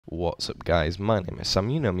What's up, guys? My name is Sam.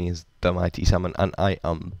 You know me as the Mighty Salmon, and I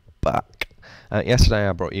am back. Yesterday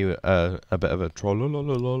I brought you a bit of a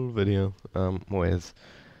trollololol video with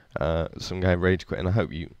some guy rage quitting. I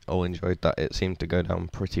hope you all enjoyed that. It seemed to go down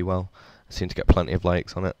pretty well. I seemed to get plenty of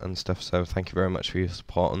likes on it and stuff, so thank you very much for your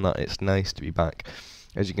support on that. It's nice to be back.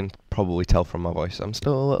 As you can probably tell from my voice, I'm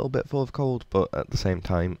still a little bit full of cold, but at the same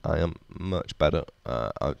time, I am much better.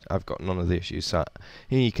 I've got none of the issues. So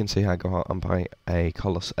here you can see I go out and buy a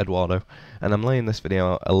Colossus Eduardo, and I'm laying this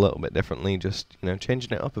video out a little bit differently, just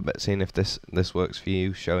changing it up a bit, seeing if this works for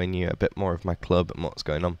you, showing you a bit more of my club and what's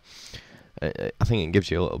going on. I think it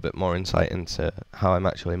gives you a little bit more insight into how I'm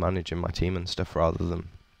actually managing my team and stuff, rather than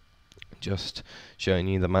just showing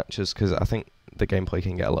you the matches, because I think the gameplay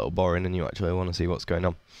can get a little boring and you actually want to see what's going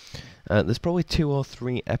on. There's probably 2 or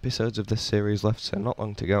 3 episodes of this series left, so not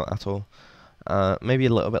long to go at all. Maybe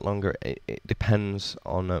a little bit longer. It depends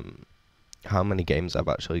on how many games I've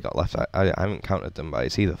actually got left. I haven't counted them, but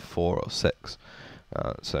it's either 4 or 6.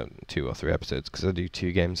 So 2 or 3 episodes, because I do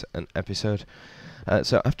 2 games an episode.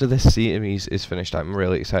 So after this series is finished, I'm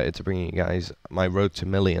really excited to bring you guys my Road to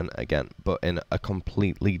Million again, but in a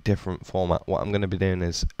completely different format. What I'm going to be doing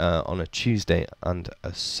is on a Tuesday and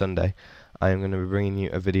a Sunday, I am going to be bringing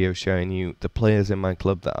you a video showing you the players in my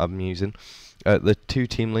club that I'm using. The 2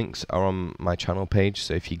 team links are on my channel page,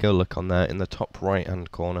 so if you go look on there, in the top right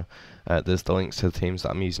hand corner, there's the links to the teams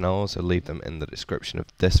that I'm using. I'll also leave them in the description of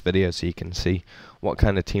this video so you can see what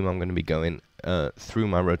kind of team I'm going to be going through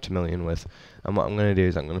my Road to Million with. And what I'm going to do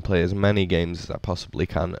is I'm going to play as many games as I possibly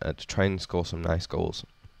can to try and score some nice goals.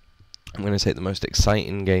 I'm going to take the most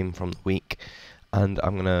exciting game from the week, and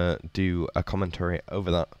I'm going to do a commentary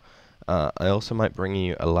over that. I also might bring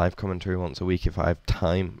you a live commentary once a week if I have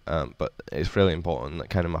time, but it's really important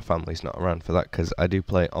that kind of my family's not around for that, because I do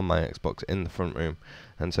play on my Xbox in the front room,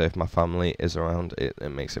 and so if my family is around, it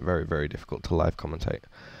makes it very, very difficult to live commentate.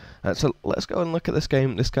 So let's go and look at this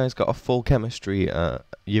game. This guy's got a full chemistry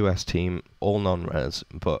US team, all non-res,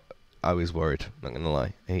 but I was worried, not going to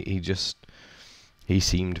lie. He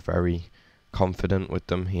seemed very confident with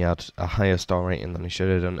them. He had a higher star rating than he should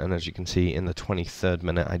have done, and as you can see, in the 23rd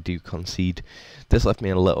minute I do concede. This left me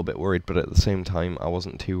a little bit worried, but at the same time I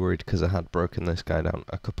wasn't too worried, because I had broken this guy down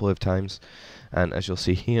a couple of times, and as you'll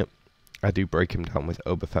see here, I do break him down with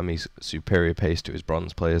Obafemi's superior pace to his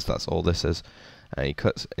bronze players. That's all this is. He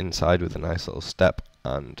cuts inside with a nice little step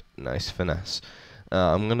and nice finesse.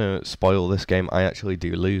 I'm going to spoil this game. I actually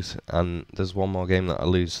do lose, and there's one more game that I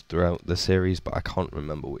lose throughout the series, but I can't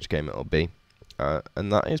remember which game it'll be.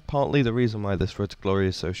 And that is partly the reason why this Road to Glory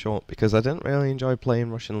is so short, because I didn't really enjoy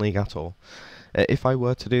playing Russian League at all. If I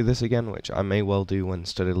were to do this again, which I may well do when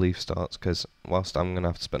study leave starts, because whilst I'm going to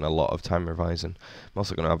have to spend a lot of time revising, I'm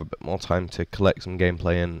also going to have a bit more time to collect some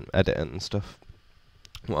gameplay and edit it and stuff.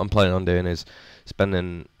 What I'm planning on doing is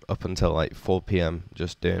spending up until like 4 PM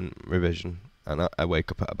just doing revision, and I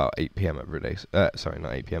wake up at about 8 PM every day. Sorry,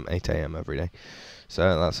 not 8 PM, 8 AM every day.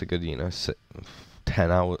 So that's a good,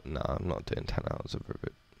 10 hours. No, I'm not doing 10 hours of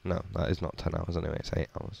revision. No, that is not 10 hours anyway, it's 8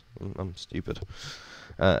 hours. I'm stupid.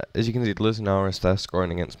 As you can see, Luzinaris there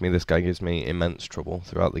scoring against me. This guy gives me immense trouble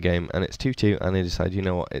throughout the game, and it's 2-2, and I decide, you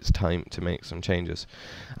know what, it's time to make some changes.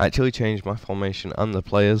 I actually changed my formation and the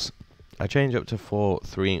players. I change up to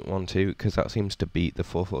 4-3-1-2, because that seems to beat the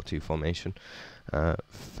 4-4-2 formation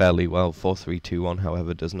fairly well. 4-3-2-1,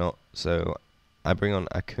 however, does not. So I bring on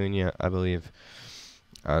Acuna, I believe,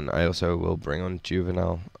 and I also will bring on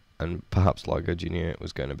Juvenal, and perhaps Largo Jr. It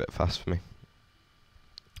was going a bit fast for me.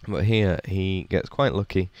 But here he gets quite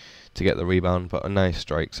lucky to get the rebound, but a nice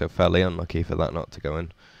strike, so fairly unlucky for that not to go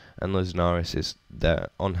in. And Luzinaris is there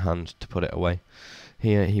on hand to put it away.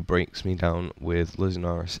 Here he breaks me down with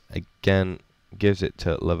Luzinaris again, gives it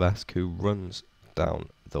to Levesque, who runs down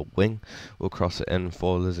the wing, will cross it in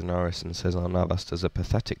for Luzinaris, and Cesar Navas does a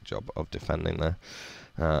pathetic job of defending there.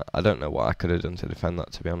 I don't know what I could have done to defend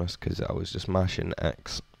that, to be honest, because I was just mashing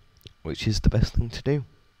X, which is the best thing to do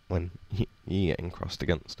when you're getting crossed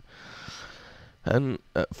against. And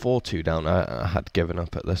at 4-2 down, I had given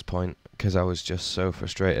up at this point, because I was just so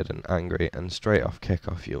frustrated and angry, and straight off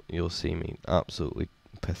kickoff you'll see me absolutely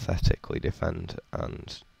pathetically defend,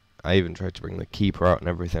 and I even tried to bring the keeper out and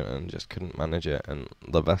everything and just couldn't manage it, and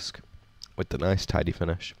Levesque with the nice tidy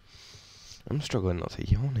finish. I'm struggling not to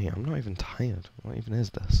yawn here. I'm not even tired. What even is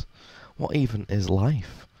this? What even is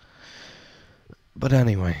life? But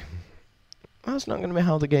anyway, that's not going to be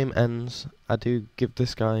how the game ends. I do give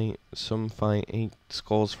this guy some fight. He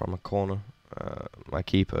scores from a corner. My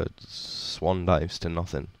keeper swan dives to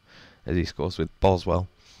nothing as he scores with Boswell.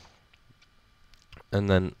 And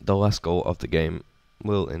then the last goal of the game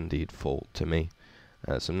will indeed fall to me.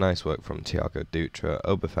 Some nice work from Thiago Dutra,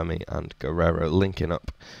 Obafemi and Guerrero linking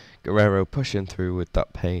up. Guerrero pushing through with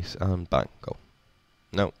that pace and bank goal.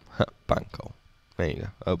 No, bank goal. There you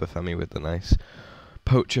go. Obafemi with the nice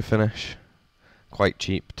poacher finish. Quite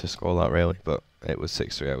cheap to score that really, but it was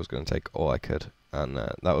 6-3. I was going to take all I could, and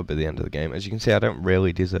that would be the end of the game. As you can see, I don't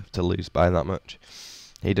really deserve to lose by that much.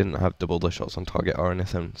 He didn't have double the shots on target or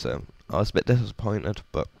anything, so I was a bit disappointed,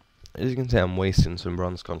 but as you can see, I'm wasting some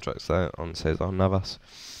bronze contracts there on Cesar Navas.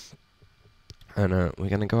 And we're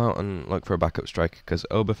going to go out and look for a backup striker, because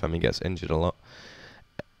Obafemi gets injured a lot.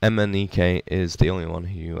 Emenike is the only one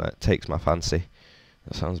who takes my fancy.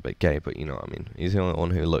 That sounds a bit gay, but you know what I mean. He's the only one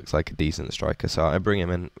who looks like a decent striker, so I bring him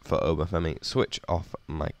in for Obafemi, switch off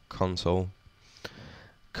my console,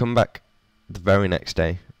 come back the very next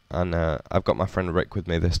day, and I've got my friend Rick with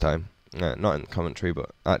me this time. Not in commentary, but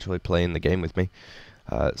actually playing the game with me.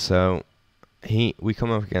 So we come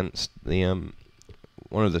up against the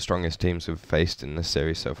one of the strongest teams we've faced in this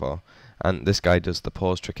series so far, and this guy does the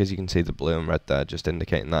pause trick. As you can see, the blue and red there, just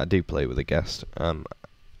indicating that I do play with a guest.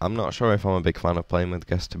 I'm not sure if I'm a big fan of playing with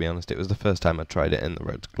guests, to be honest. It was the first time I tried it in the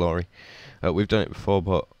Red's Glory. We've done it before,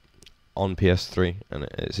 but on PS3, and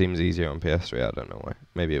it seems easier on PS3. I don't know why.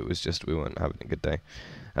 Maybe it was just we weren't having a good day.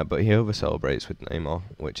 But he over-celebrates with Neymar,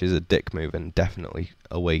 which is a dick move and definitely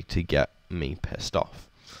a way to get me pissed off.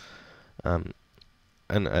 And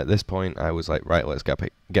at this point, I was like, right, let's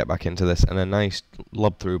get back into this. And a nice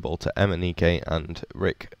lob-through ball to Emenike and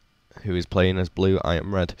Rick, who is playing as blue, I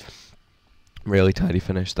am red. Really tidy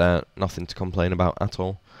finish there, nothing to complain about at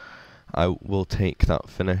all. I will take that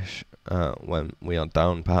finish when we are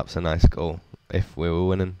down, perhaps a nice goal if we were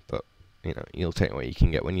winning, but you know, you'll take what you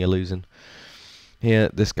can get when you're losing. Here,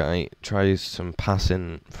 this guy tries some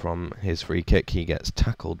passing from his free kick. He gets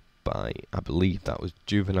tackled by, I believe that was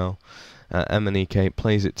Juvenile. Emenike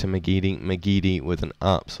plays it to Magidi. Magidi with an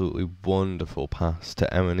absolutely wonderful pass to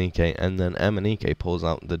Emenike, and then Emenike pulls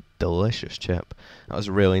out the delicious chip. That was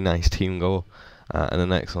a really nice team goal and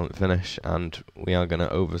an excellent finish, and we are going to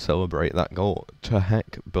over-celebrate that goal. To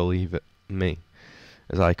heck, believe it me.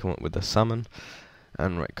 As I come up with the salmon,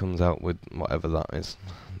 and Rick comes out with whatever that is,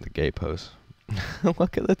 the gay pose.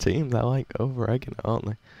 Look at the team, they're like over-egging it, aren't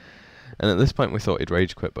they? And at this point we thought he'd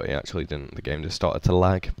rage quit, but he actually didn't. The game just started to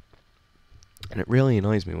lag. And it really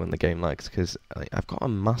annoys me when the game lags, because I've got a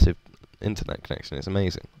massive internet connection. It's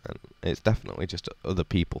amazing, and it's definitely just other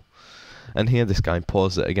people. And here this guy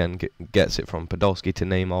pauses it again, gets it from Podolski to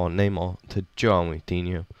Neymar, Neymar to João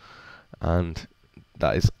Moutinho, and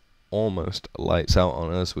that is almost lights out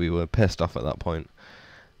on us. We were pissed off at that point,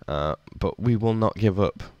 but we will not give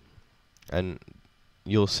up. And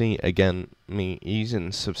you'll see again me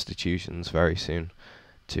using substitutions very soon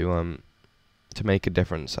to make a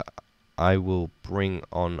difference. I will bring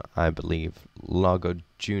on, I believe, Lago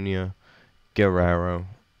Jr., Guerrero,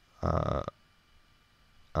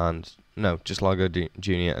 and no, just Lago Jr.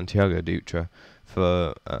 and Thiago Dutra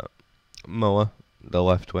for Moa, the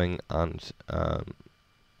left wing, and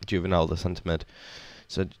Juvenile, the centre mid.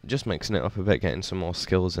 So just mixing it up a bit, getting some more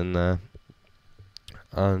skills in there,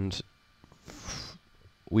 and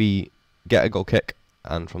we get a goal kick,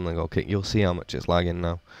 and from the goal kick you'll see how much it's lagging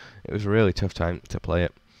now. It was a really tough time to play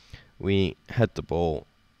it. We head the ball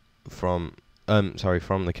from the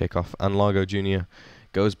kickoff, and Lago Jr.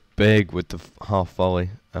 goes big with the half volley.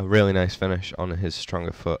 A really nice finish on his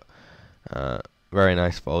stronger foot. Very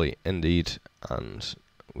nice volley indeed, and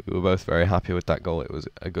we were both very happy with that goal. It was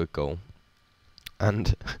a good goal.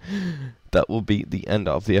 And that will be the end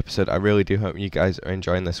of the episode. I really do hope you guys are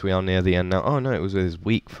enjoying this. We are near the end now. Oh no, it was with his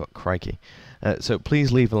weak foot, crikey. So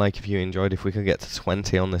please leave a like if you enjoyed. If we could get to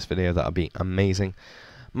 20 on this video, that would be amazing.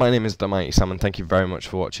 My name is The Mighty Sam, and thank you very much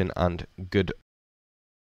for watching, and goodbye.